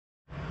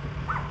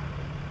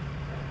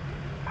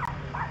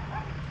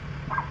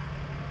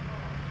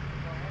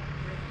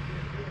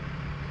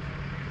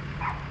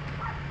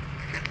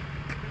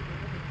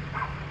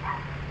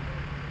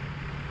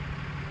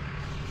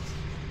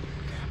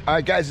All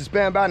right, guys, it's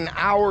been about an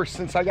hour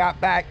since I got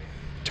back.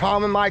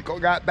 Tom and Michael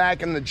got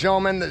back, and the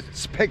gentleman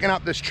that's picking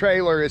up this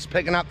trailer is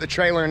picking up the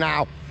trailer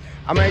now.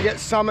 I'm gonna get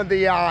some of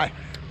the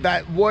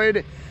that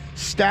wood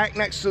stacked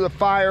next to the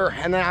fire,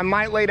 and then I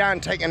might lay down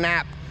and take a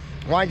nap.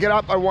 When I get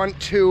up, I want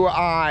to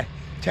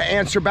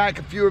answer back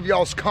a few of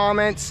y'all's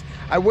comments.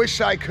 I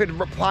wish I could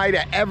reply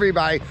to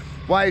everybody.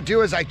 What I do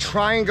is I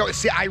try and go,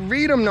 see, I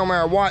read them no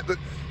matter what, but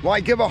when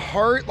I give a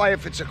heart, like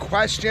if it's a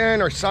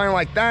question or something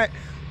like that,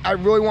 I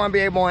really want to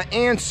be able to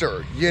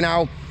answer, you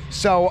know?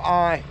 So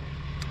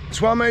that's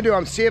what I'm gonna do.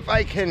 I'm see if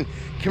I can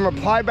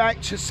reply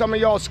back to some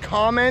of y'all's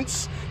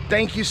comments.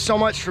 Thank you so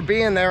much for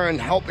being there and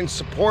helping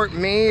support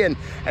me and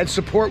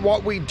support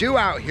what we do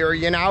out here,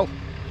 you know?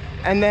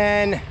 And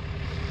then,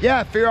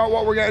 yeah, figure out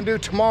what we're gonna do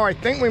tomorrow. I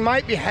think we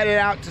might be headed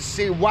out to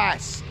see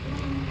Wes.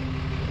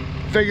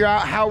 Figure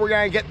out how we're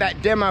gonna get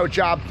that demo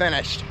job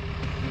finished.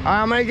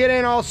 I'm gonna get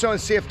in also and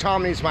see if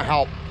Tom needs my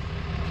help.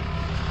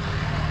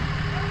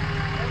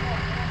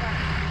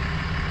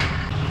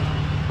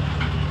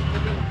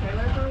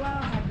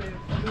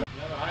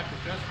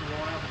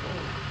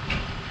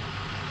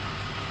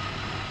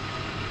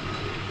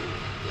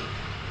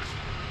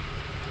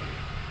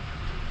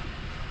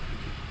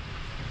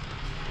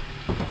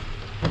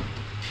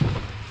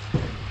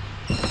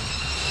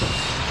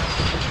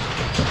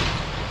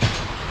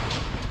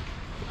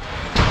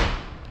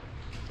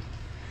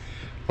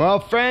 Well,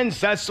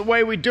 friends, that's the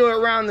way we do it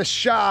around the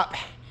shop.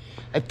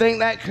 I think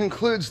that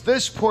concludes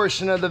this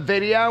portion of the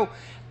video.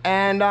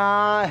 And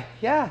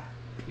yeah.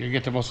 You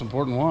get the most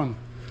important one.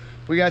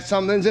 We got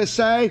something to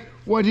say?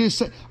 What do you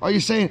say? Are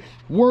you saying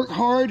work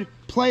hard,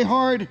 play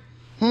hard?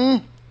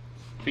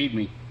 Feed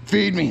me.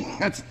 Feed me.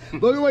 That's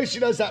look at the way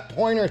she does that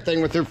pointer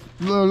thing with her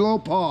little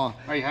paw.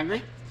 Are you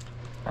hungry?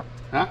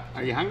 Huh?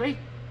 Are you hungry?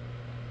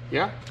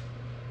 Yeah?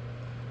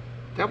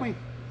 Tell me.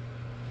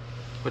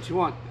 What you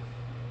want?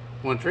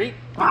 Want a treat?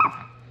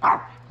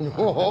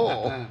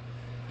 Whoa.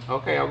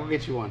 Okay, I'll go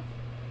get you one.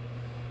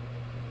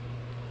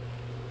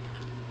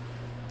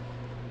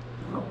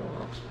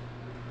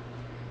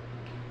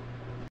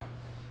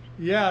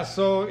 Yeah,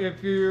 so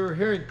if you're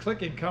hearing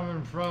clicking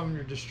coming from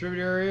your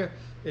distributor area,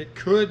 it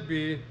could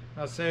be,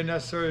 not saying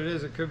necessarily it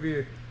is, it could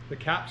be the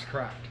cap's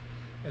cracked.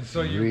 And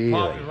so you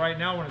pop it right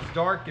now when it's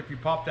dark, if you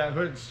pop that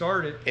hood and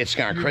start it, it's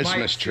got a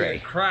Christmas tree.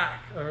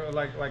 Crack, or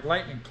like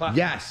lightning clap.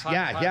 Yes,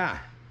 yeah.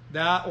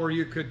 That, or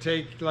you could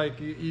take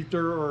like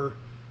ether or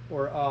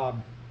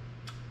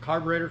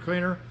carburetor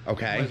cleaner.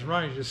 Okay. When it's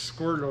running, just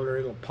squirt it over there,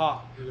 it'll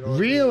pop. You know,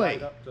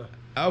 really?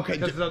 Okay.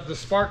 Because the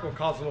spark will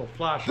cause a little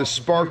flash. The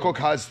spark will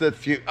cause the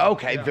fuse.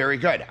 Okay, yeah. Very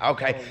good.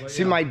 Okay. Oh,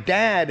 see, my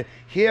dad,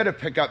 he had a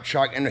pickup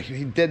truck, and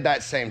he did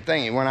that same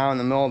thing. He went out in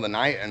the middle of the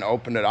night and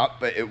opened it up,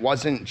 but it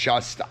wasn't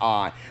just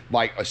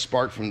like a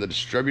spark from the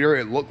distributor.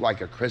 It looked like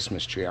a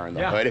Christmas tree on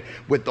the hood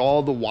with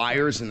all the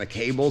wires and the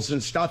cables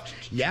and stuff.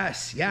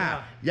 Yes,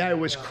 yeah, it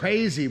was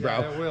crazy,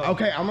 bro.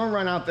 Okay, I'm gonna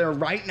run out there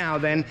right now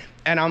then,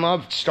 and I'm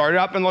gonna start it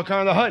up and look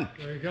under the hood.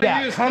 There you go. Yeah,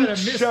 you just come kind of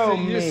show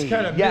me. You just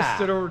kind of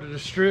missed it over to the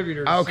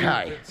distributor.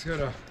 Okay. It's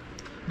gonna,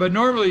 but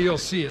normally you'll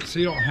see it, so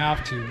you don't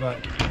have to.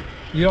 But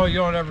you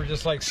don't ever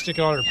just like stick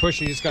it on or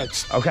push it. You just got.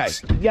 Okay.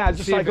 Yeah,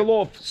 just like a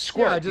little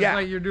squirt. Yeah, just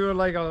like you're doing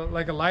like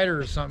a lighter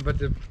or something. But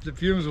the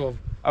fumes will.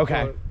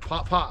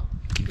 Pop.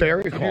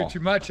 Very cool. If you do too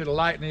much, it'll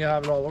light and you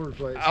have it all over the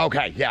place.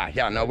 Okay.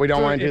 Yeah. No, we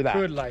don't want to do that. It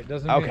could light.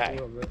 Doesn't mean it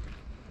will, but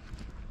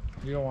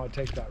you don't want to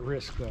take that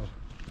risk though.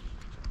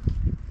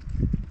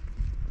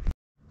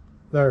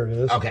 There it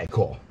is. Okay,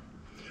 cool.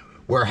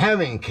 We're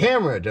having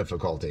camera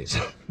difficulties.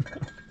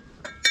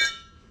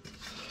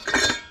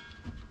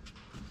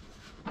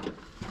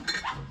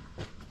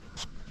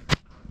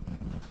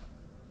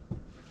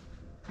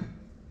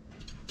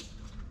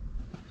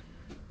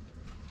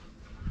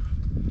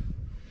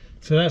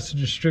 So that's the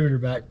distributor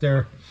back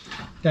there.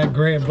 That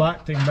gray and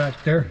black thing back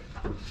there.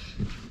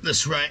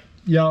 This right?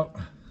 Yeah,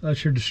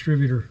 that's your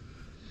distributor.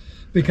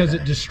 Because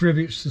it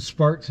distributes the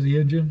spark to the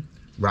engine.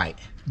 Right.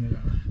 Yeah.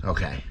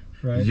 Okay.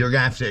 Right. You're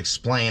gonna have to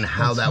explain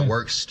how that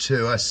works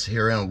to us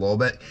here in a little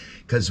bit,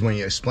 because when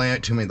you explained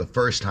it to me the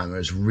first time, it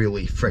was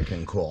really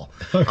freaking cool.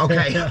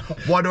 Okay,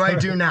 what do I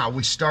do now?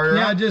 We start it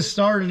up? Yeah, just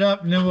start it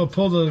up, and then we'll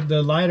pull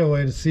the light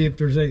away to see if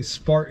there's any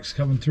sparks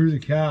coming through the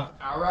cap.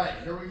 All right,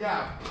 here we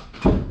go.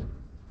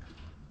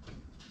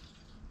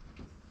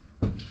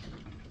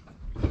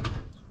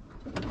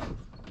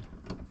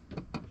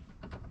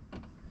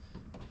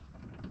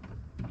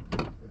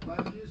 If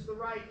I use the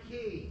right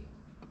key.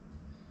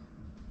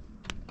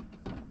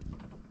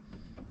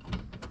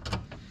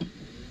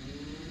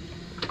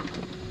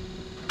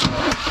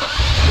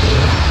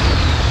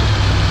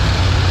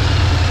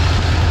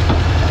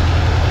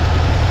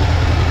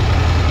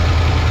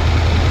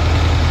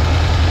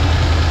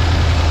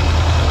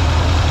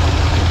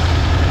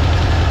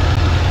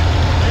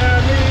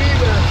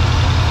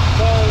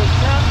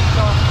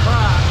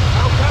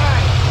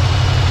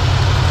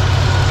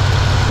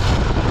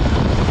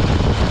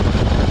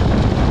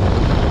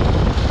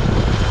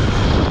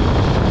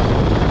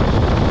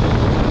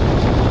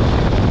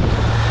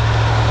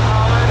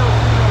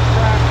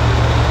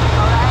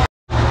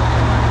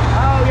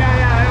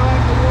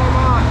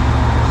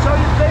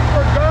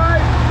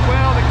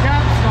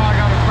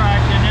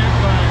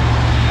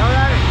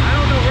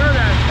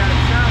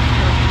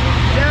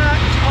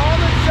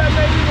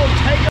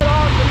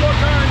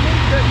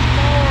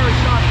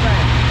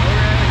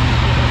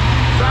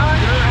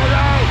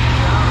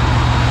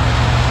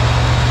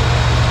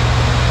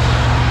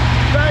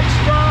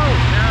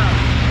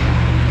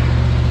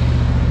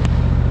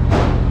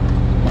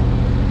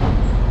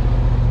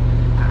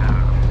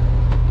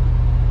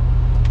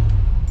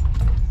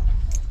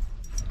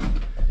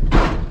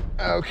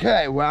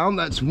 Okay, well,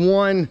 that's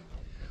one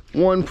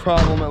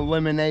problem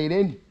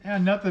eliminated.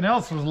 And nothing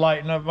else was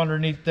lighting up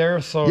underneath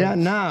there, so Yeah,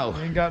 no.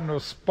 you ain't got no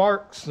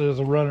sparks that's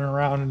running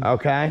around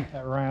Okay.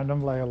 at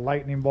random like a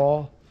lightning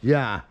ball.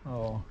 Yeah.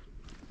 Oh.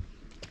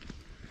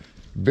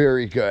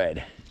 Very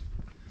good.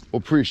 Well,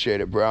 appreciate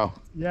it, bro.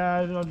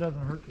 Yeah, it doesn't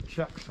hurt to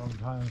check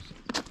sometimes.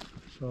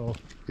 So.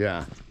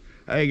 Yeah.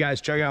 Hey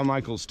guys, check out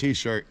Michael's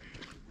t-shirt.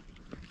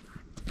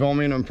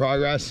 Filming in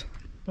progress.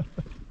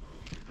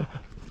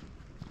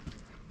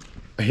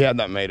 He had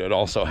that made. It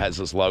also has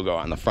his logo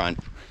on the front.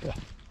 Yeah.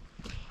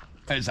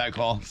 Is that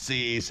cool?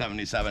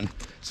 CE77.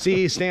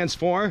 CE stands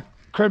for?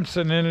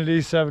 Crimson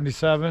Entity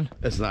 77.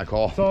 Isn't that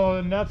cool? So,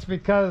 and that's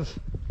because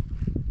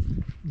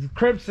the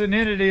Crimson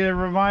Entity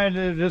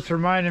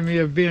reminded me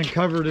of being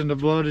covered in the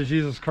blood of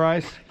Jesus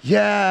Christ.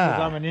 Yeah.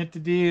 Because I'm an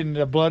entity and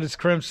the blood is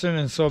crimson,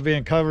 and so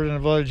being covered in the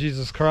blood of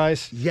Jesus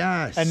Christ.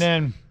 Yes. And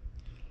then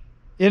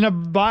in a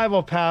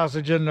Bible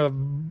passage in the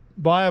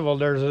Bible,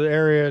 there's an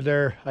area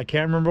there. I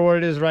can't remember what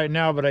it is right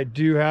now, but I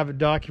do have it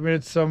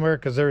documented somewhere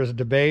because there is a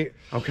debate.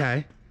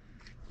 Okay.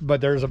 But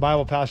there's a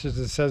Bible passage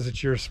that says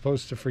that you're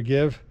supposed to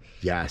forgive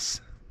Yes.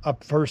 a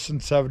person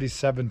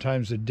 77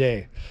 times a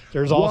day.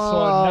 There's also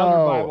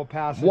another Bible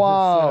passage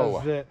that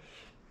says that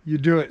you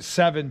do it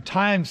 7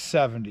 times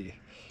 70.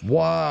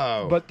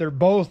 Whoa. But they're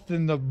both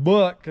in the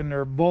book, and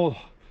they're both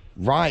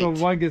right. so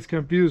one gets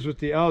confused with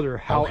the other.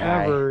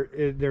 However,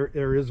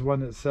 there is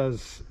one that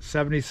says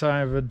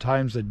 77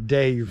 times a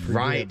day you forgive.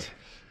 Right.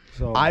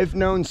 So I've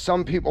known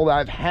some people that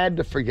I've had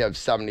to forgive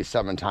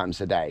 77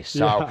 times a day,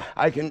 so Yeah.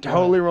 I can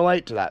totally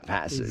relate to that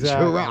passage.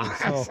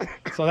 Exactly.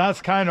 So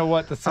that's kind of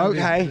what the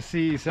Okay.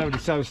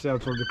 CE77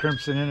 stands for, the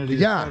Crimson Entity.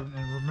 Yeah. And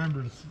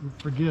remember to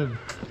forgive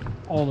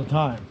all the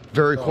time.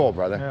 Very cool,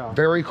 brother. Yeah.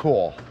 Very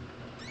cool.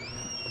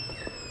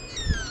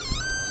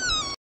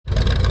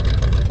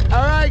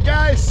 All right,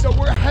 guys, so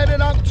we're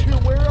headed up to,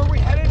 where are we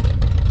headed?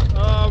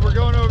 We're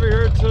going over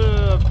here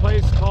to a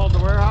place called the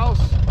Wearhouse.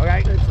 Okay.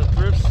 It's a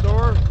thrift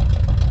store,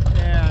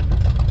 and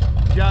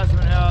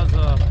Jasmine has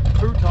a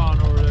futon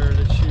over there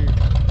that she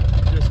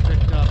just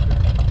picked up.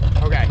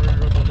 Okay. We're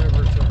going to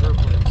deliver it to her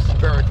place. So.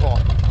 Very cool.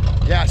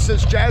 Yeah,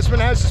 since Jasmine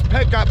has his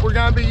pickup, we're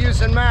gonna be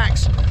using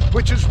Max,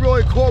 which is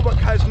really cool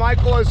because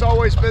Michael has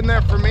always been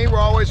there for me. We're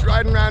always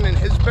riding around in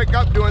his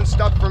pickup doing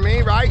stuff for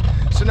me, right?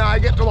 So now I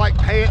get to like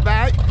pay it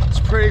back. It's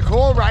pretty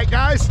cool, right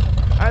guys? All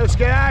right, let's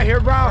get out of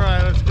here, bro. All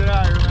right, let's get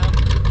out of here, man.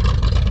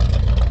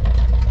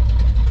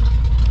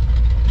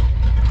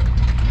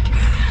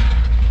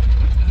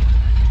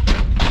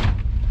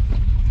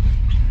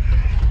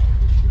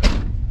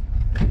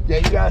 Yeah,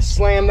 you gotta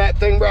slam that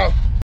thing, bro.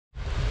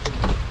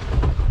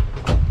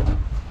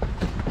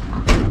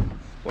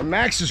 Well,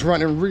 Max is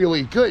running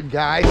really good,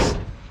 guys.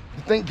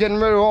 I think getting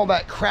rid of all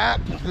that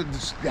crap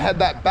that had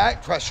that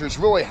back pressure has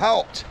really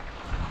helped.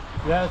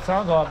 Yeah, it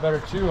sounds a lot better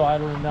too,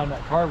 idling down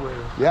that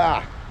carburetor.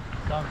 Yeah.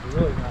 Sounds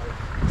really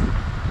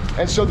nice.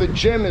 And so the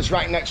gym is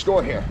right next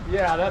door here.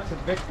 Yeah, that's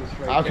Invictus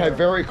right Okay, there.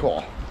 very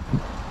cool.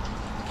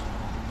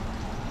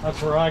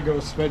 That's where I go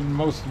spend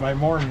most of my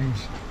mornings.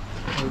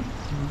 I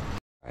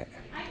can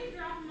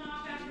drop them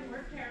off after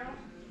work, Carol.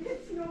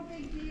 It's no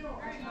big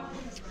deal.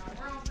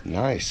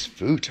 Nice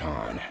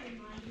futon.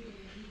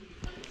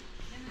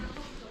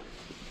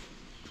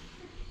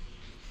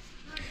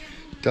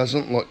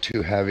 Doesn't look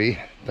too heavy,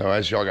 though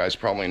as y'all guys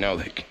probably know,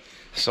 that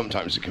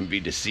sometimes it can be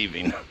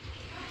deceiving.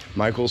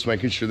 Michael's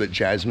making sure that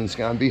Jasmine's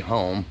gonna be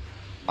home.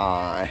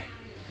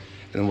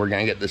 And we're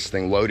gonna get this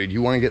thing loaded.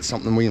 You wanna get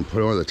something we can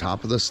put over the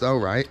top of this though,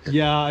 right?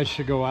 Yeah, I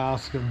should go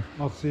ask him.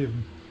 I'll see if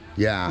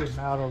Yeah.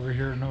 Matt over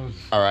here knows.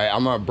 All right,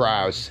 I'm gonna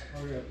browse.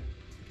 Okay.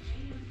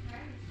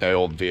 The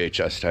old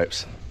VHS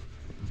types.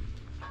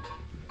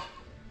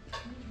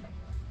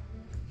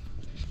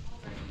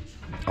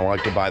 I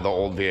like to buy the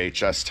old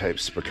VHS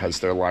tapes because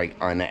they're like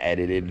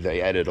unedited.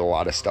 They edit a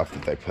lot of stuff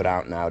that they put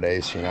out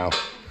nowadays, you know,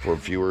 for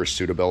viewer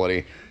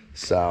suitability.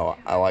 So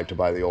I like to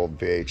buy the old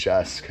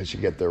VHS because you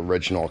get the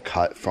original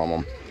cut from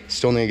them.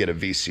 Still need to get a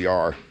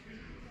VCR.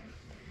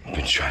 I've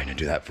been trying to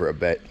do that for a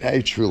bit.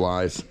 Hey, True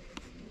Lies.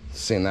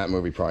 Seen that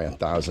movie probably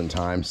 1,000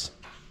 times.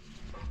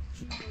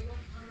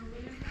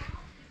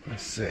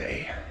 Let's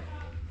see.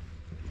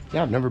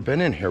 Yeah, I've never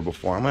been in here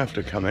before. I'm gonna have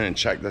to come in and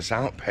check this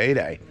out.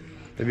 Payday.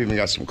 They've even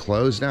got some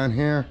clothes down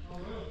here.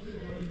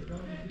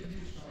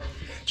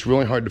 It's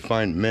really hard to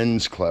find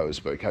men's clothes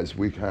because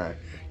we kind of,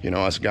 you know,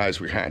 us guys,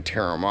 we kind of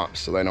tear them up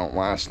so they don't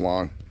last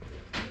long.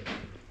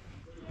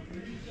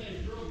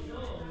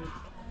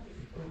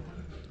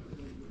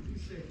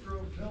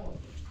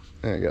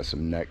 I got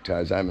some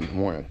neckties. I haven't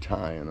worn a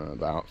tie in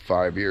about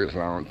 5 years, I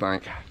don't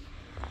think.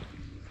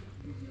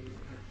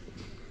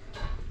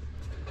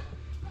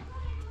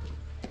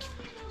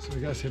 So I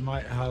guess he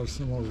might have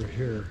some over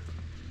here.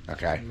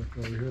 Okay. Look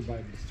over here by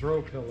these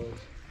throw pillows.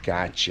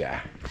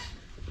 Gotcha.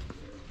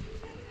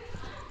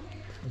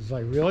 It's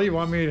like, really? You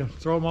want me to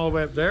throw them all the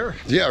way up there?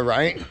 Yeah,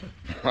 right?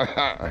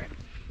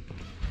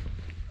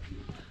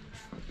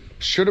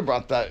 Should have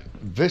brought that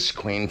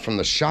Visqueen from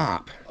the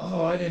shop.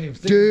 Oh, I didn't even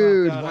think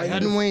Dude, about that. why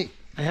didn't we?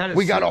 I had it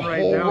We got a sitting right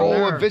whole down roll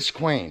there. of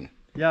Visqueen.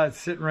 Yeah, it's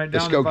sitting right down.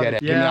 Just go get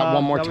it. Give me that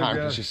one more that would time be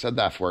because good. you said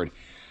that word.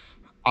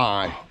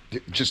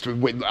 Just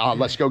wait,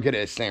 let's go get it.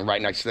 It's staying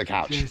right next to the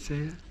couch. Did I say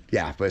it?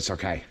 Yeah, but it's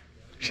okay.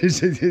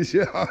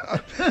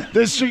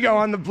 This should go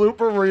on the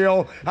blooper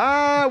reel.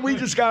 We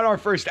just got our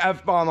first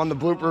F-bomb on the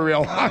blooper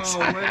reel. No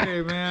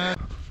way, man.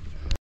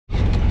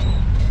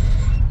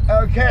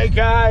 Okay,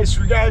 guys,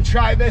 we're gonna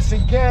try this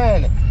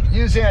again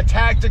using a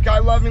tactic I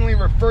lovingly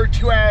refer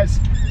to as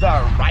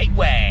the right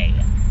way.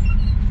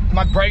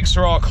 My brakes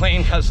are all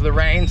clean because of the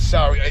rain,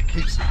 so it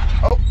keeps...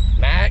 Oh,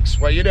 Max,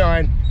 what are you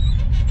doing?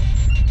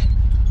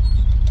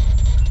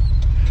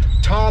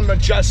 Tom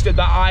adjusted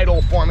the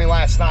idle for me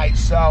last night,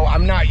 so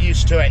I'm not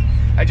used to it.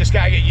 I just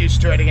gotta get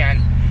used to it again.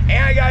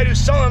 And I gotta do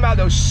something about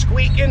those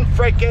squeaking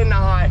freaking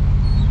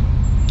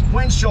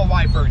windshield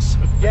wipers,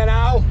 you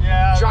know?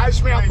 Yeah,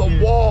 drives me up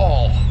the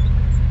wall.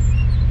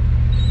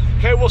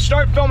 Okay, we'll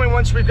start filming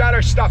once we've got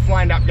our stuff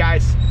lined up,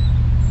 guys.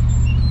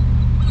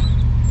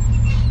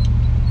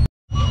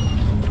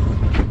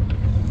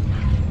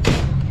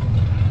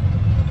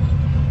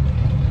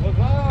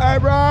 Hey,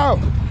 bro.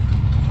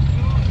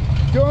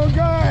 Doing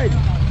good.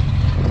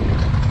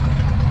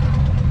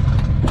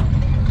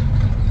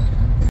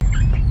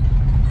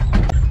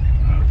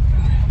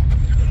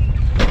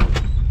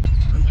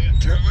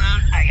 Turn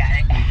around. I got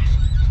it.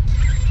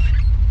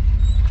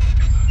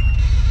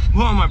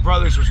 One of my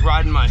brothers was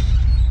riding my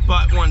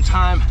butt one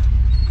time,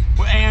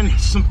 and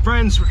some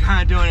friends were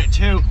kind of doing it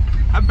too.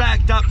 I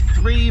backed up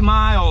 3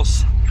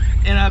 miles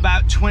in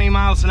about 20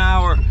 miles an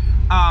hour.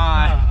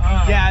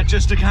 Yeah,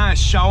 just to kind of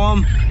show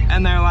them,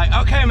 and they're like,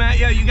 okay, man,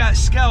 yeah, you got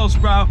skills,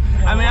 bro.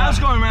 I mean, I was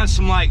going around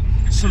some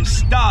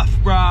stuff,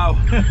 bro.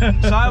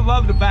 So I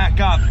love to back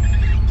up.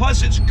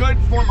 Plus, it's good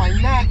for my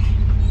neck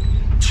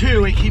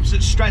too. It keeps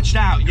it stretched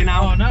out, you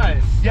know. Oh,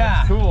 nice.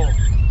 Yeah. That's cool.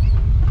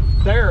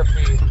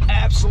 Therapy.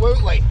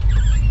 Absolutely.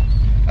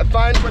 I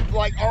find with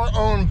like our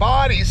own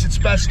bodies, it's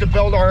best to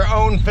build our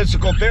own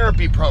physical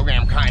therapy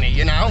program, kind of,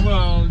 you know?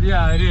 Well,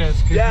 yeah, it is.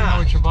 'Cause Yeah. you know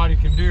what your body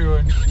can do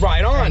and,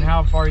 Right on. and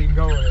how far you can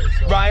go with it.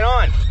 So. Right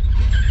on.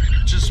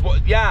 Just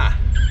what, yeah.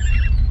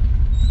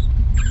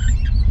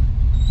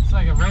 It's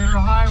like a regular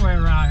highway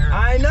around here.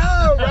 I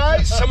know,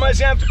 right? Somebody's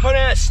gonna have to put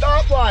in a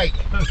stoplight.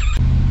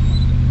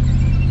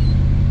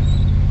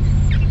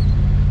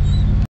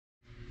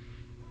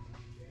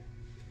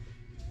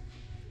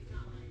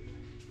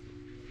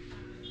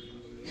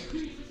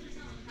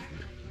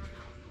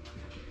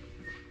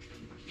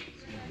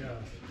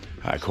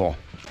 All right, cool.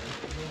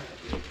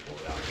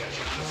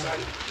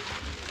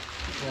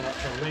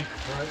 The link,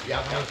 right?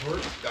 Yeah,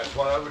 that's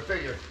what I would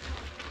figure.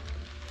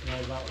 Yeah,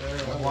 about there.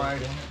 I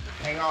want to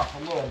hang off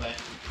a little bit.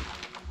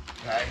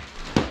 Okay.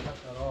 Cut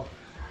that off.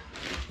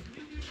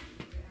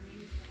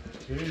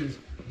 Jeez.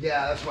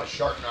 Yeah, that's my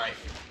sharp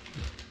knife.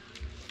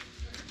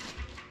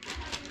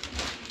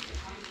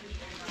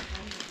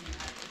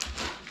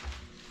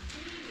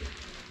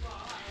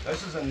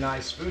 This is a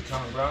nice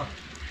futon, bro.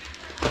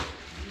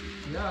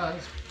 Yeah,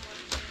 it's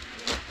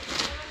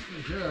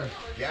pretty good.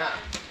 Yeah.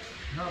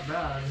 Not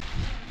bad.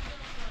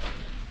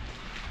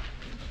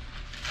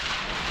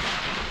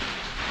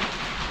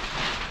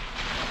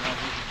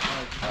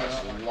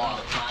 That's a lot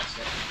of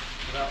plastic.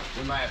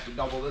 We might have to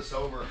double this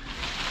over.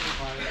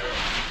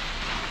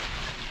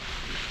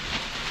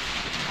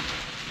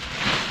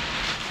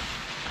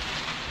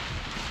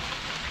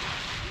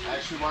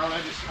 Actually, why don't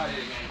I just cut it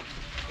again?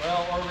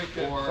 Well, or we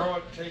could Or- throw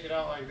it, take it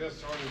out like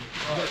this, or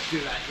Let's do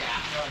that,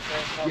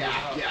 yeah.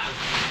 Yeah, yeah.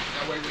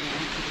 That way we can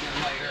use it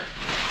again later.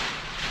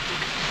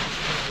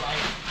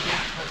 Right?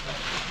 Yeah, perfect.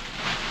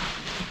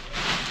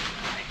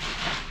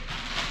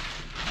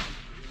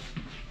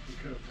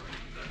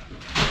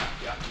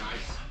 Yeah,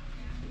 nice.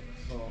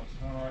 So,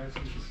 alright, so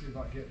we can see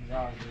about getting it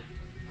out of here.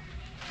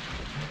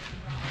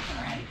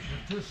 Alright.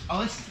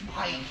 Oh, this is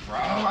light, bro.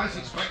 I was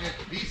expecting it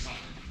to be something.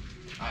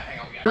 Alright, hang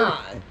on, we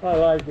got it. I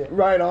like it.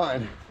 Right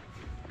on.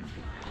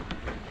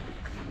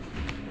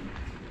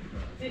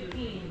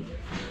 15.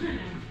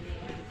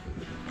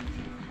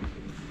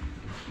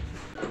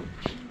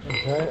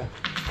 Okay.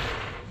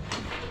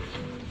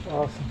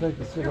 Awesome, thank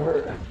you,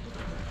 sweetheart.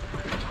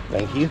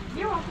 Thank you.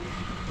 You're welcome.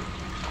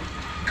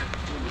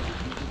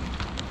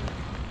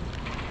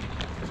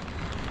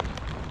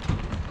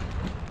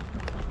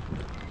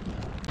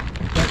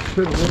 That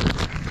should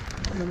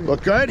work.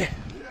 Look good? I'm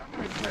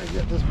gonna try to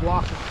get this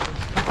block.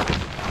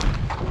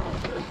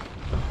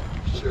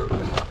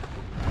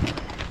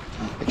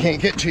 I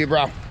can't get to you,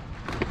 bro.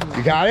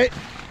 You got it?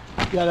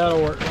 Yeah,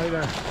 that'll work right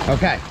there.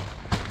 Okay.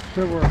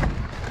 Should work.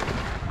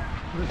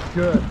 Looks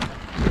good.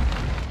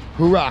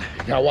 Hoorah.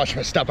 Gotta watch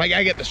my stuff. I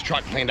gotta get this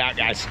truck cleaned out,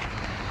 guys.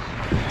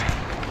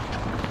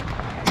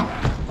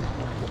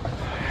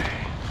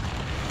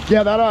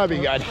 Yeah, that ought to be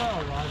good.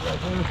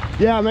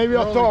 Yeah, maybe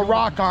I'll throw a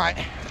rock on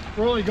it.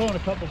 We're only going a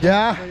couple blocks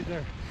Yeah? right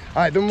there.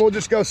 All right, then we'll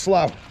just go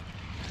slow.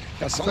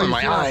 Got So something in you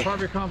my see that eye.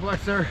 apartment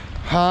complex there?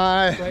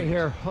 Hi. Right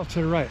here, off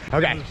to the right.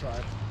 Okay. Other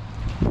side.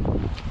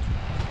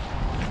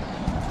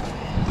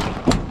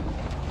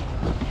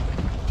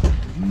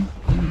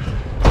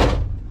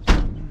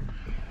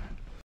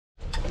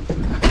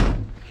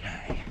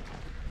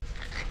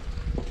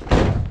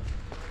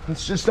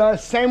 It's just the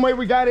same way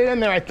we got it in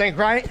there, I think,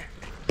 right?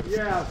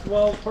 Yeah,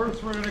 well,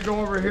 first we're gonna go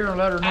over here and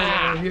let her know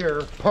that we're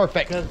here.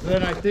 Perfect. Because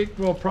then I think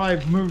we'll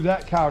probably move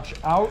that couch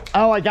out.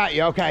 Oh, I got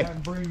you, okay.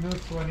 And bring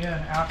this one in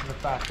after the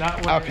fact.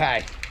 That way,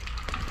 Okay.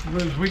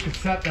 we can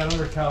set that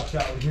other couch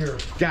out here.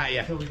 Got you.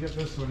 Until we get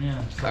this one in.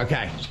 So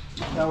Okay.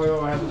 that way we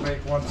don't have to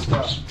make one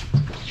step.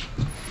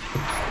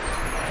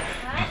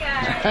 Hi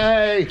guys.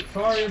 Hey.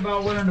 Sorry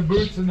about wearing the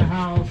boots in the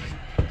house.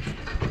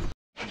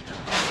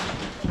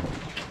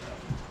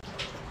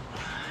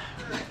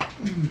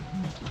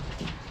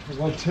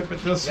 We'll tip it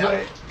this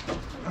way.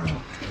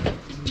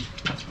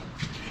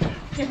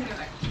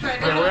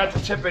 Yeah, we have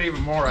to tip it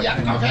even more, I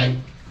think. Okay.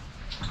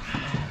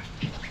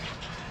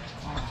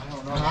 I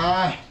don't know.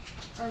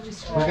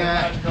 We're gonna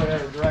have to go the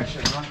other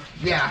direction, huh?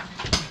 yeah.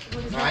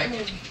 Right.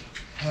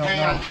 Hang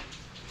on.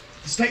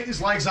 Let's take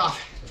these legs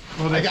off.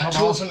 I got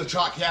tools in the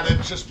truck. Yeah, they're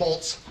just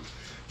bolts.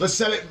 Let's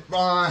set it.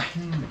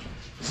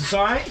 Is this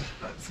all right?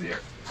 Let's see here.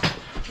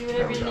 Do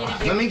whatever you need to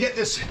do. Let me get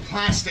this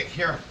plastic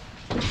here.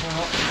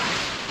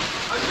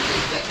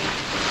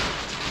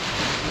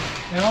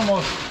 It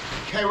almost.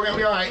 Okay, we're gonna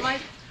be all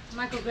right.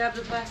 Michael, grab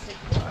the plastic.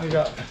 I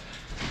got.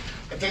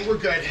 I think we're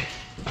good.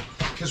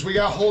 Because we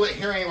gotta hold it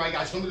here anyway,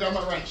 guys. Let me grab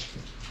my wrench.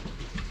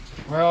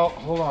 Well,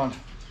 hold on.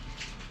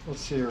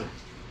 Let's see here.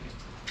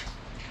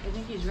 I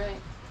think he's right.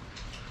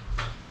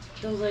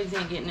 Those legs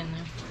ain't getting in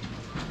there.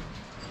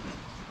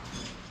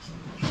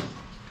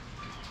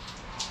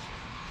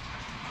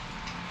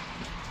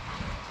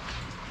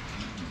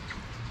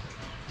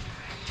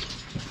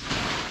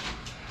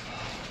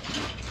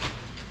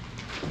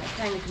 I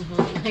kind of can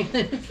hold it like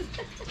this.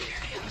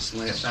 Let's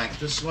lay it back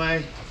this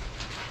way.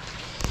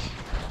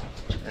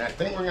 And I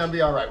think we're gonna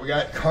be all right. We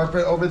got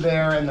carpet over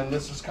there, and then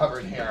this is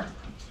covered here.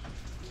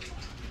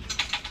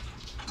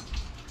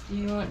 Do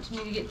you want me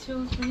to get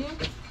tools for you?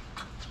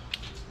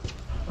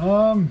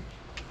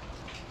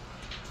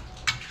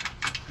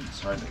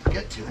 It's hard to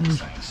get to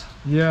these things.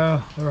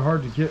 Yeah, they're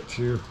hard to get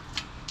to.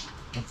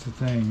 That's the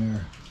thing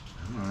there.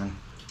 Come on.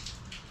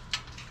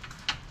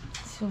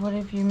 So what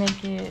if you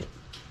make it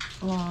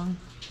long?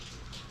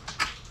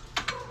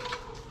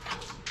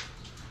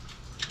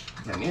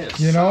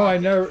 You know, I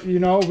never. You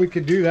know, we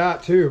could do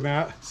that too,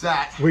 Matt. What's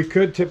that? We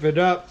could tip it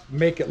up,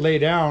 make it lay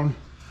down.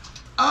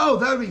 Oh,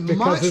 that would be Because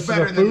much this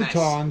better is a than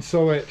futon,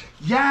 so it.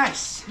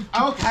 Yes.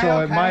 Okay. So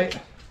okay. it might.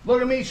 Look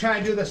at me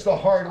trying to do this the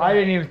hard way. I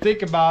didn't even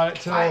think about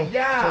it till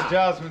yeah.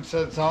 Jasmine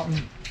said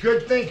something.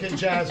 Good thinking,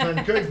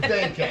 Jasmine. Good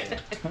thinking.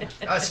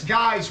 Us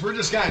guys, we're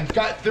just gonna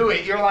gut through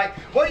it. You're like,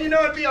 well, you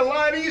know, it'd be a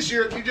lot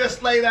easier if you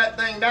just lay that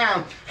thing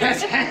down.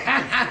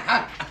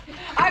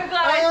 I'm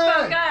glad I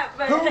spoke up,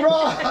 but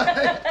Hurrah!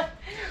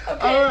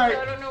 okay, All right.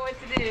 so I don't know what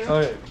to do.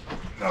 Okay.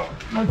 So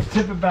let's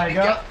tip it back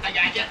up, I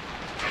got you.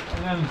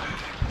 and then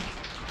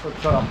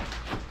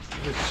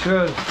it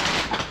should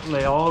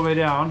lay all the way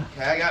down.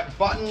 Okay, I got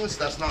buttons.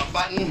 That's not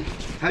button.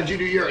 How'd you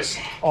do yours?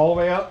 All the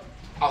way up,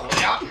 All the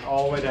way up.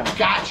 all the way down.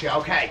 Gotcha.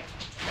 Okay.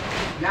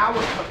 Now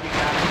we're cooking.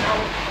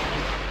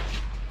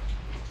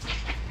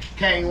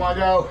 Okay, you want to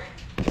go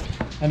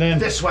And then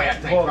this way, I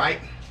think, well, right?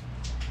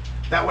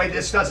 That way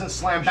this doesn't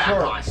slam back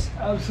Sure. on us.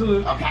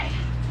 Absolutely. Okay.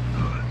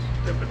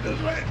 Tip it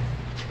this way.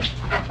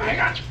 Hang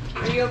on.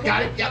 Are you okay?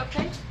 Got it, yep.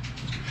 Okay.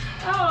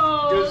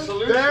 Oh. Good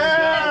solution.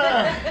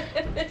 There!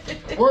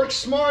 Work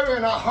smarter,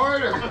 not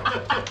harder.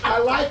 I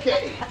like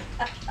it.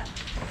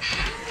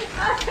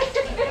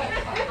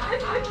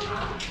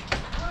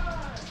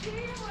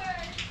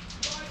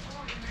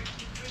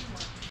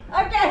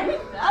 Okay.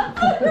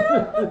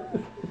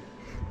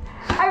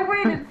 I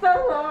waited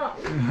so long.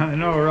 I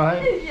know,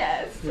 right?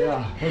 Yes.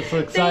 Yeah, that's so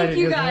exciting. Thank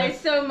you isn't guys it?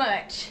 so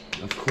much.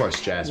 Of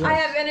course, Jasmine. I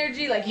have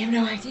energy like you have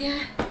no idea.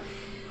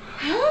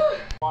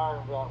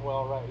 Wiring that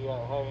well right yet.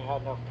 I haven't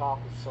had enough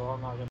copies, so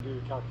I'm not going to do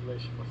the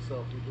calculation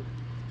myself either.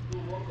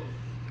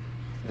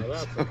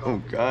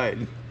 Oh,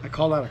 God. I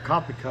call that a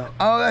coffee cup.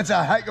 Oh, that's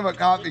a heck of a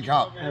coffee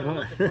cup.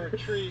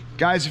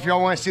 Guys, if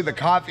y'all want to see the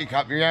coffee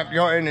cup, you're going to have to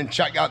go in and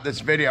check out this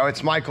video.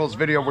 It's Michael's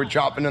video we're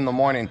dropping in the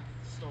morning.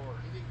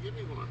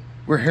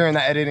 We're here in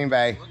the editing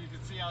bay. You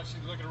can see how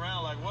she's looking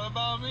around like, what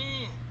about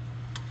me?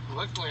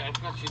 Luckily, I've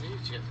got you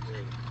needs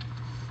yesterday.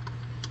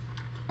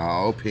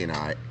 Oh,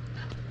 Peanut.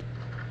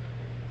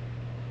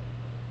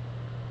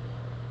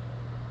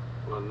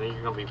 Well, then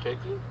you're going to be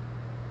picky?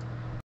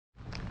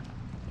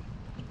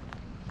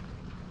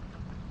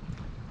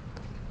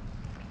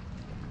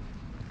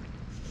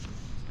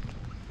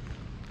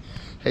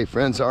 Hey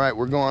friends, all right,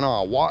 we're going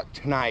on a walk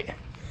tonight.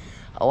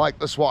 I like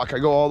this walk. I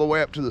go all the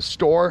way up to the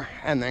store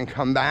and then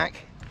come back.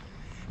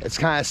 It's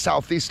kind of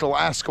southeast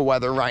Alaska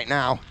weather right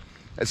now.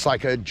 It's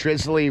like a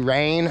drizzly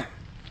rain.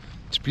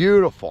 It's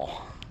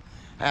beautiful,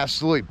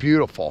 absolutely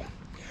beautiful.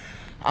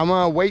 I'm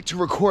gonna wait to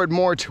record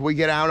more till we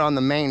get out on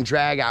the main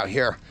drag out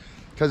here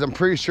because I'm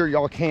pretty sure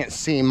y'all can't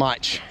see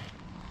much.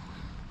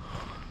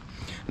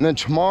 And then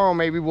tomorrow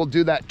maybe we'll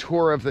do that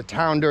tour of the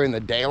town during the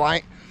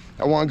daylight.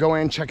 I want to go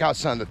in and check out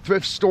some of the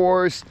thrift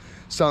stores,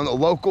 some of the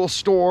local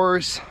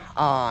stores.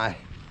 Yeah,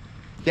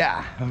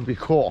 that would be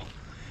cool.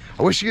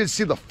 I wish you could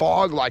see the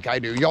fog like I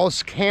do.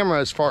 Y'all's camera,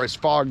 as far as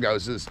fog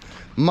goes, is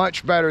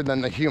much better than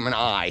the human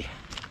eye.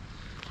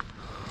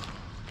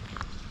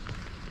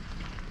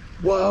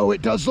 Whoa,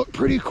 it does look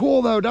pretty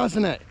cool though,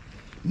 doesn't it?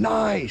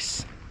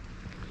 Nice.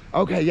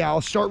 Okay, yeah, I'll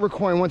start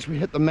recording once we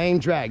hit the main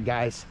drag,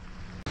 guys.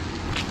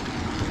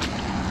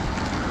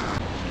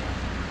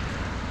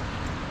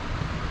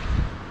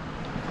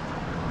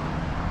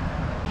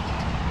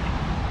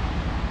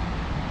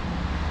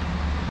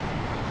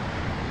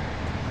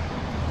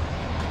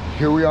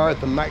 Here we are at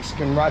the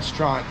Mexican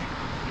restaurant.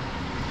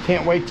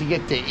 Can't wait to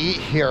get to eat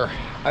here.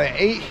 I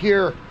ate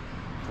here,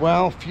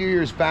 well, a few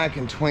years back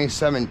in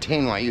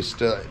 2017 when I used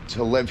to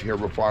live here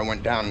before I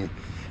went down and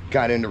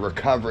got into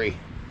recovery.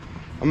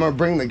 I'm gonna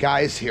bring the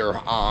guys here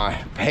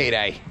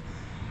payday.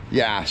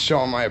 Yeah,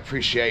 show them my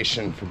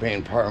appreciation for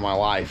being part of my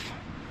life.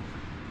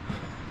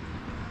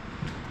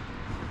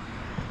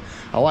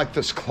 I like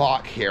this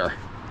clock here.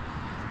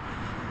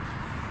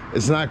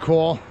 Isn't that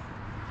cool?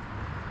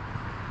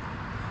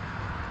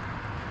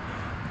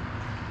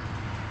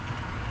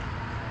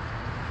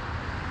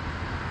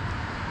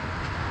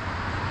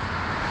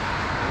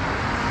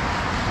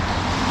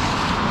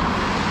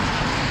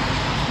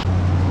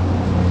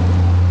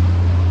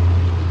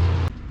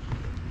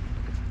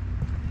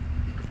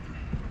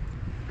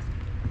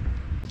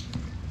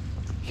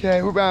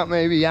 Okay, we're about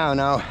maybe, I don't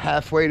know,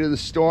 halfway to the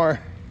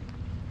store.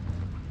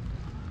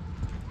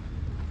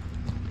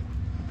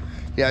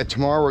 Yeah,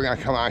 tomorrow we're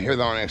gonna come out here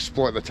though and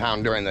explore the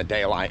town during the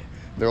daylight.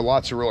 There are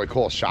lots of really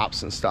cool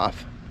shops and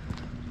stuff.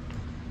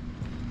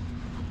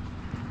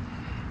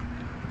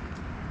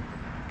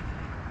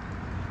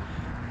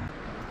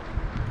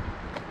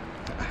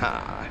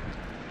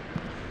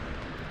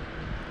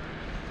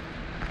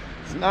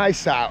 It's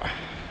nice out.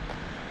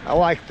 I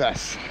like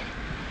this.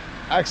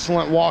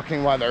 Excellent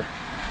walking weather.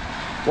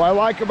 What I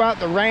like about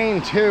the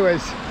rain too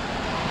is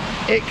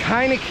it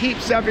kind of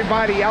keeps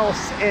everybody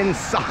else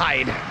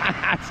inside.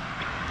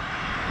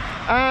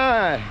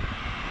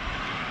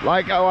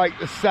 Like I like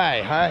to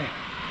say,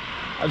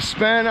 I've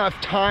spent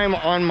enough time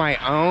on my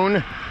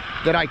own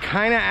that I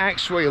kind of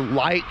actually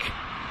like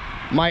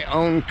my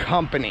own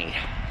company,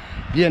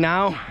 you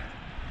know?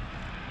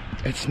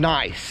 It's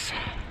nice.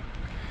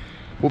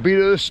 We'll be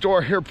to the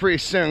store here pretty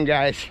soon,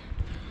 guys.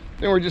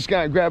 Then we're just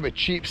gonna grab a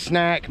cheap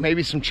snack,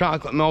 maybe some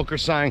chocolate milk or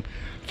something.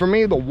 For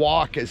me, the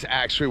walk is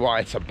actually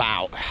what it's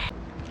about.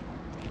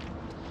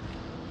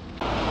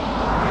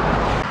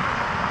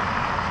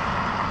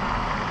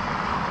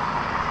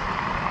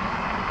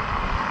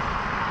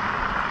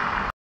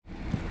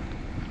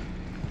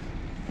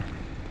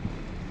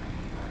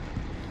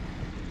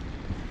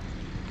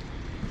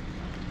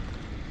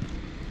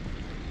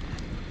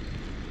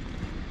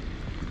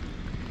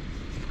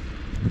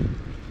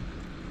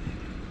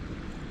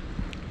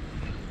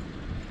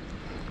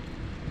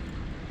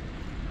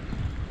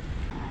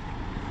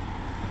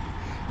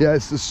 Yeah,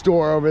 it's the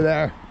store over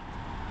there.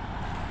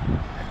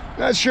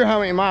 Not sure how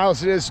many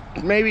miles it is.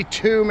 Maybe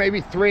 2, maybe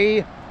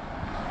 3.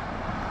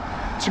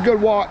 It's a good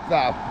walk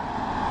though.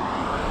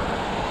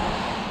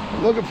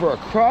 I'm looking for a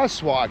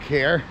crosswalk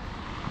here.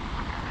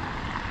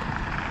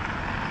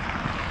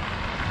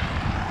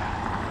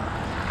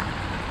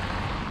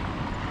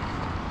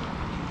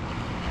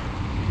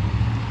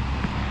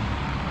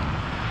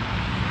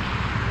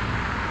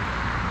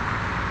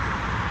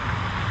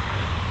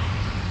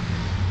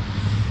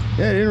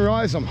 Yeah, I didn't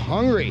realize I'm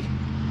hungry.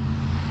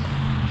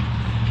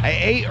 I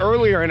ate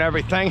earlier and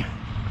everything.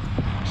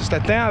 Just I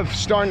think I'm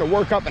starting to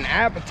work up an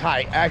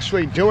appetite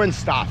actually doing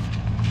stuff.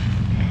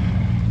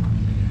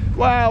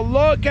 Well,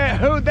 look at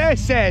who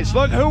this is.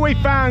 Look who we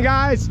found,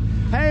 guys.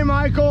 Hey,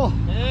 Michael.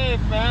 Hey,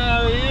 man,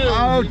 how are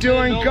you? Oh,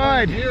 doing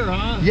good. Here,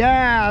 huh?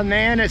 Yeah,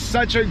 man, it's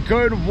such a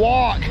good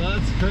walk.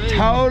 That's crazy.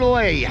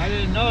 Totally. I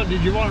didn't know.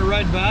 Did you want to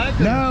ride back?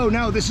 Or?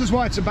 No, this is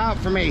what it's about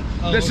for me.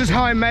 Oh, this is okay.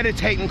 how I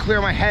meditate and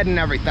clear my head and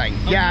everything.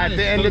 Oh, yeah, nice. at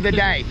the end of the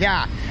day,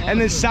 yeah. And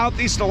then Awesome.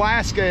 Southeast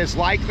Alaska is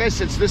like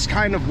this. It's this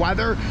kind of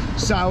weather.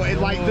 So it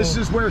like this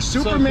is where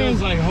Superman. So it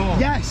feels like home.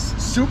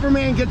 Yes,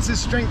 Superman gets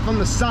his strength from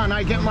the sun.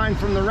 I get mine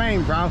from the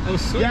rain, bro. Oh,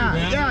 sweet, yeah,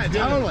 man. yeah, That's good.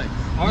 totally.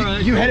 All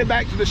right, You cool. headed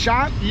back to the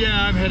shop?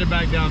 Yeah, I'm headed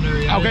back down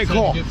there. Yeah. Okay, I said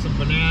cool. to get some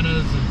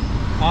bananas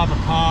and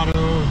avocado.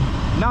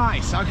 And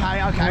Nice. Okay.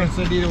 I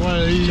said either one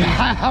of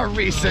these.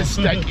 Reese's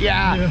stick.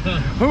 Yeah. Yeah.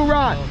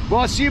 Hoorah.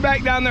 Well, I'll see you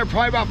back down there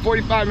probably about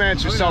 45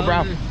 minutes or so,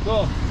 bro. Cool.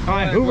 All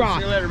right, hoorah.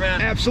 See you later,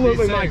 man.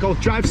 Absolutely, Be safe. Michael.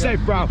 Drive safe,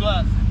 bro. Be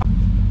blessed.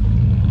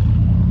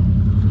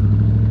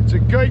 It's a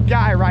good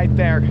guy right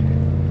there.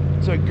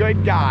 It's a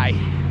good guy.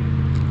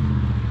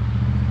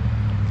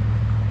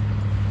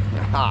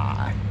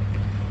 Ah.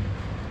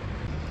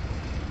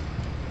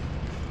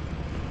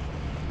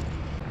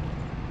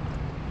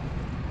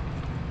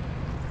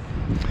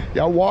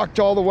 Yeah, I walked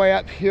all the way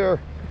up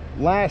here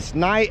last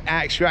night.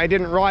 Actually, I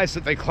didn't realize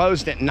that they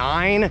closed at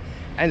 9.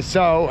 And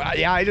so,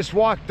 yeah, I just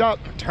walked up,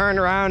 turned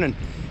around,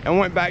 and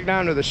went back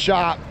down to the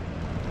shop.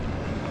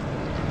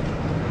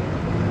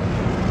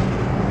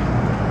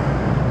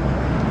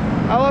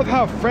 I love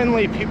how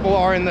friendly people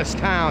are in this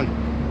town.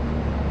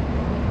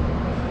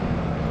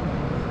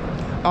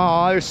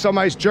 Oh, there's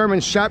somebody's German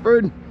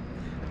Shepherd.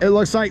 It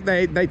looks like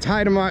they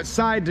tied him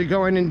outside to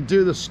go in and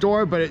do the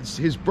store, but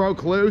he's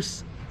broke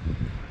loose.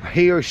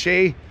 He or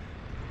she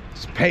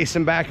is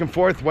pacing back and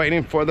forth,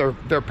 waiting for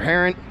their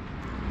parent.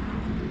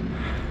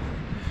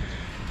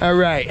 All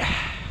right,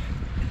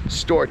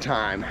 store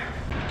time.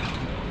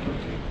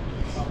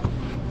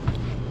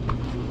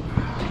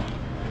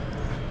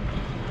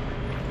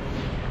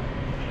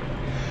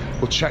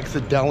 We'll check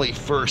the deli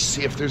first,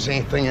 see if there's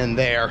anything in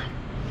there.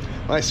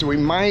 Like I said, we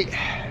might,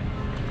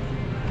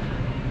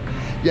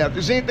 yeah, if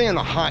there's anything in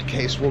the hot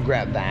case, we'll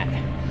grab that.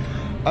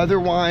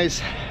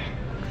 Otherwise,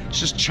 it's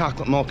just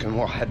chocolate milk and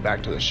we'll head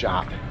back to the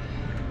shop.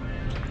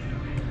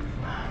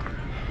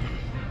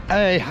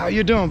 Hey, how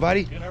you doing,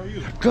 buddy? Good, how are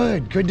you?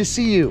 Good to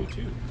see you. You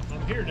too.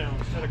 I'm here now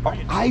instead of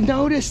green. I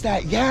noticed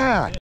that,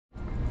 yeah.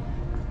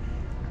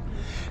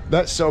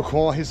 That's so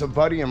cool. He's a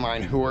buddy of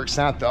mine who works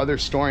at the other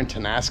store in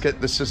Tonasket.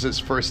 This is his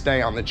first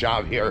day on the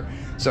job here,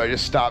 so I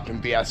just stopped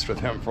and BS'd with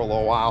him for a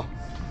little while.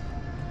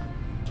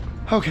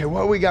 Okay,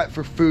 what we got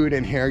for food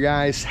in here,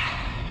 guys?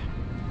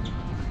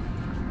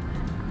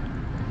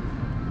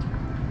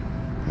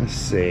 Let's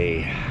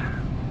see.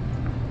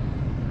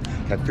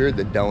 I feared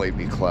the deli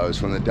be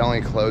closed. When the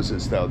deli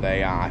closes, though, they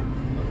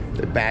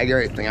bag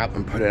everything up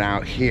and put it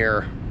out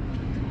here.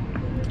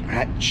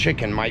 That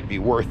chicken might be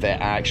worth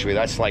it, actually.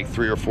 That's like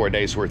 3 or 4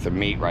 days worth of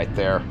meat right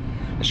there.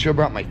 I should have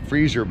brought my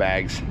freezer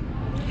bags.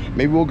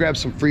 Maybe we'll grab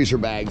some freezer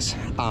bags.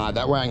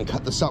 That way I can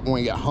cut this up when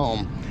we get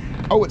home.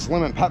 Oh, it's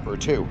lemon pepper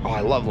too. Oh,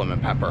 I love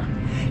lemon pepper.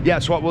 Yeah,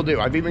 that's what we'll do.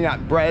 I've even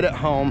got bread at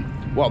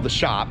home, well, the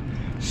shop.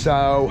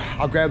 So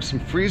I'll grab some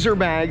freezer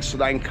bags so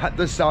that I can cut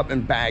this up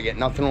and bag it.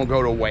 Nothing will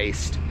go to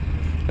waste.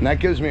 And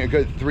that gives me a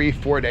good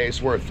 3-4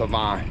 days worth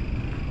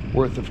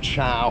of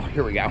chow.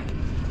 Here we go.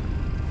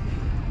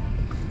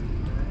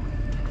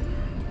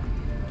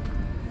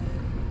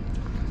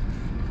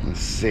 Let's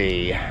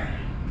see.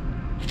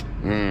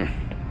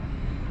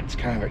 It's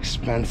kind of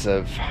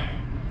expensive.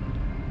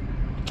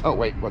 Oh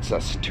wait, what's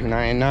this?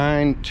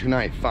 $2.99,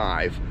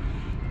 $2.95.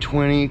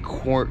 20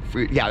 quart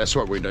free. Yeah, that's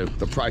what we do.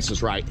 The price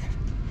is right.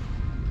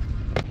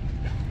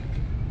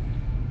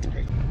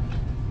 Okay.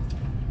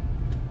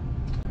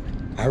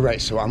 All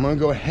right, so I'm gonna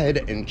go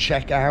ahead and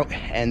check out,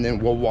 and then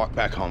we'll walk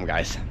back home,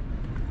 guys.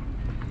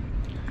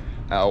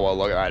 Oh well,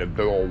 look at that, a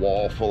big old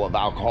wall full of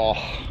alcohol.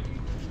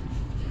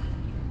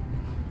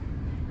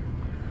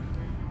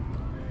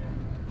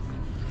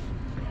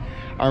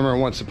 I remember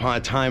once upon a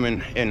time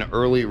in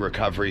early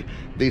recovery,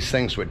 these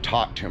things would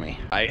talk to me.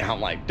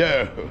 I'm like,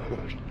 dude.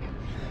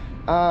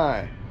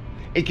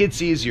 It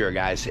gets easier,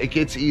 guys. It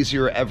gets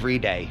easier every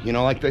day. You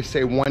know, like they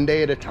say, one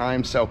day at a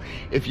time. So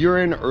if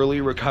you're in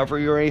early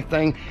recovery or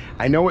anything,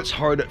 I know it's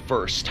hard at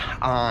first.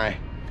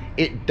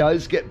 It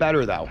does get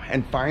better though.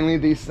 And finally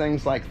these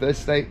things like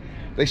this, they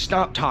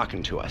stop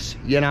talking to us,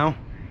 you know?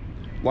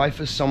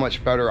 Life is so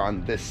much better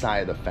on this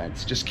side of the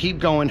fence. Just keep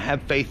going,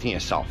 have faith in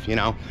yourself, you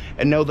know,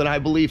 and know that I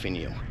believe in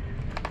you.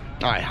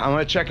 All right, I'm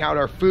gonna check out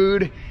our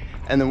food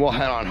and then we'll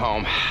head on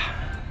home.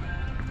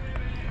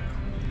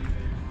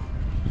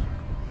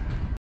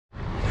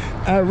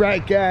 All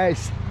right,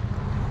 guys,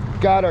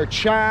 got our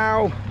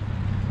chow.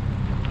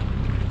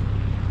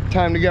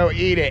 Time to go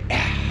eat it.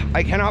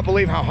 I cannot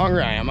believe how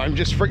hungry I am. I'm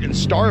just freaking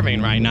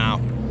starving right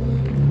now.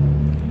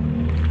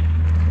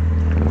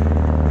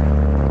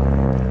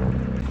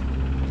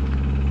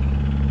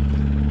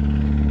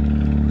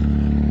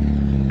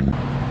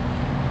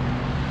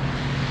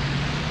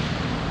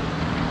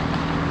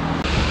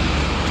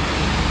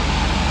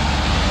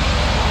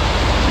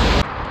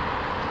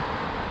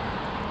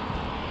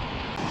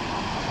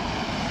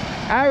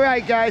 All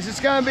right, guys, it's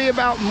gonna be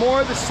about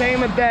more of the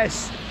same of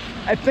this.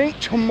 I think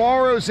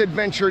tomorrow's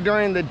adventure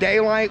during the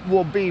daylight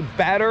will be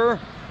better.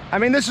 I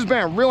mean, this has been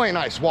a really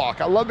nice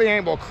walk. I love being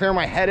able to clear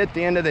my head at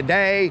the end of the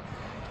day,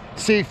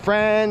 see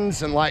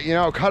friends, and like, you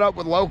know, cut up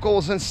with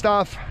locals and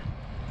stuff.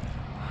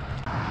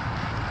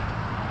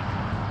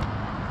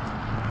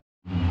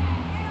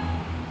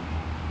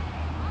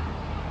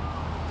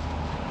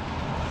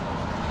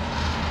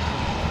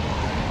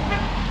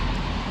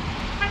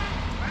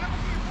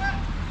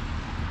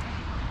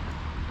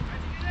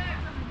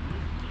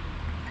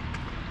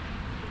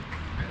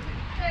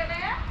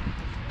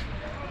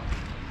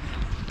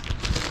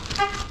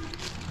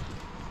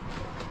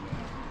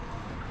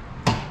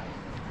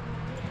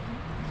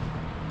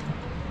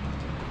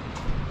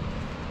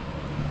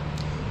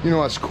 You know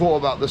what's cool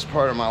about this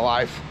part of my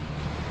life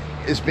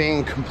is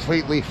being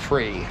completely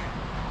free.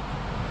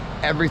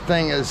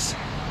 Everything is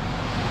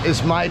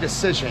my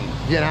decision,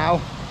 you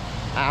know?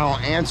 I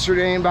don't answer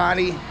to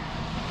anybody.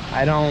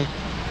 I don't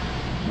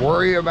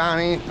worry about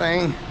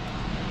anything.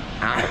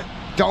 I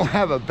don't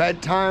have a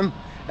bedtime,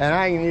 and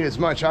I can eat as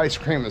much ice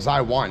cream as I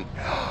want.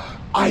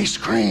 Ice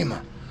cream!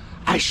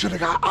 I should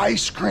have got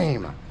ice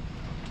cream.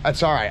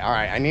 That's all right.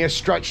 I need to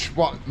stretch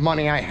what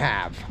money I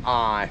have.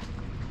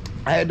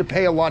 I had to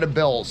pay a lot of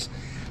bills.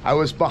 I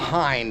was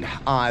behind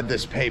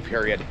this pay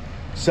period.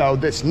 So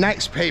this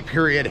next pay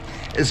period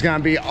is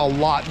gonna be a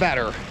lot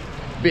better.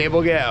 Be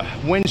able to get a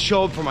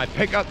windshield for my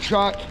pickup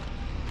truck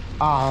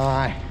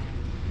A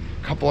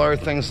couple other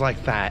things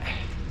like that.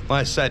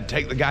 Like I said,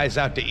 take the guys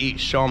out to eat,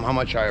 show them how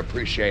much I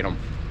appreciate them.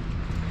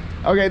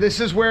 Okay, this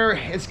is where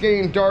it's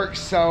getting dark,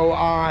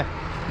 so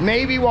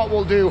maybe what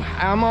we'll do,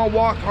 I'm gonna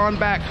walk on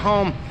back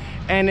home,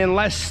 and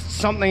unless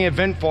something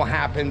eventful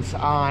happens,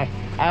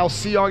 I'll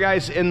see y'all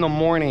guys in the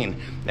morning,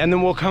 and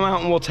then we'll come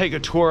out and we'll take a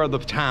tour of the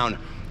town.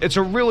 It's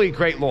a really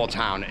great little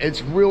town.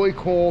 It's really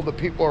cool. The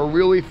people are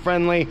really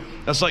friendly.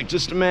 It's like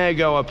just a minute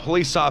ago, a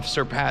police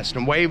officer passed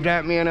and waved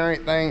at me and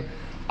everything.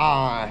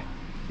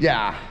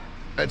 Yeah,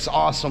 it's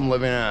awesome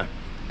living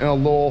in a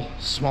little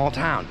small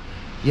town,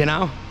 you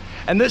know?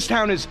 And this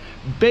town is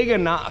big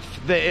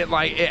enough that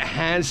it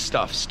has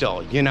stuff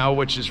still, you know,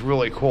 which is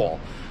really cool.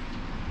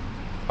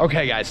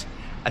 Okay, guys,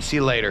 I see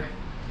you later.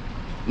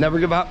 Never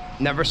give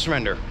up, never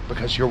surrender,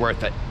 because you're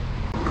worth it.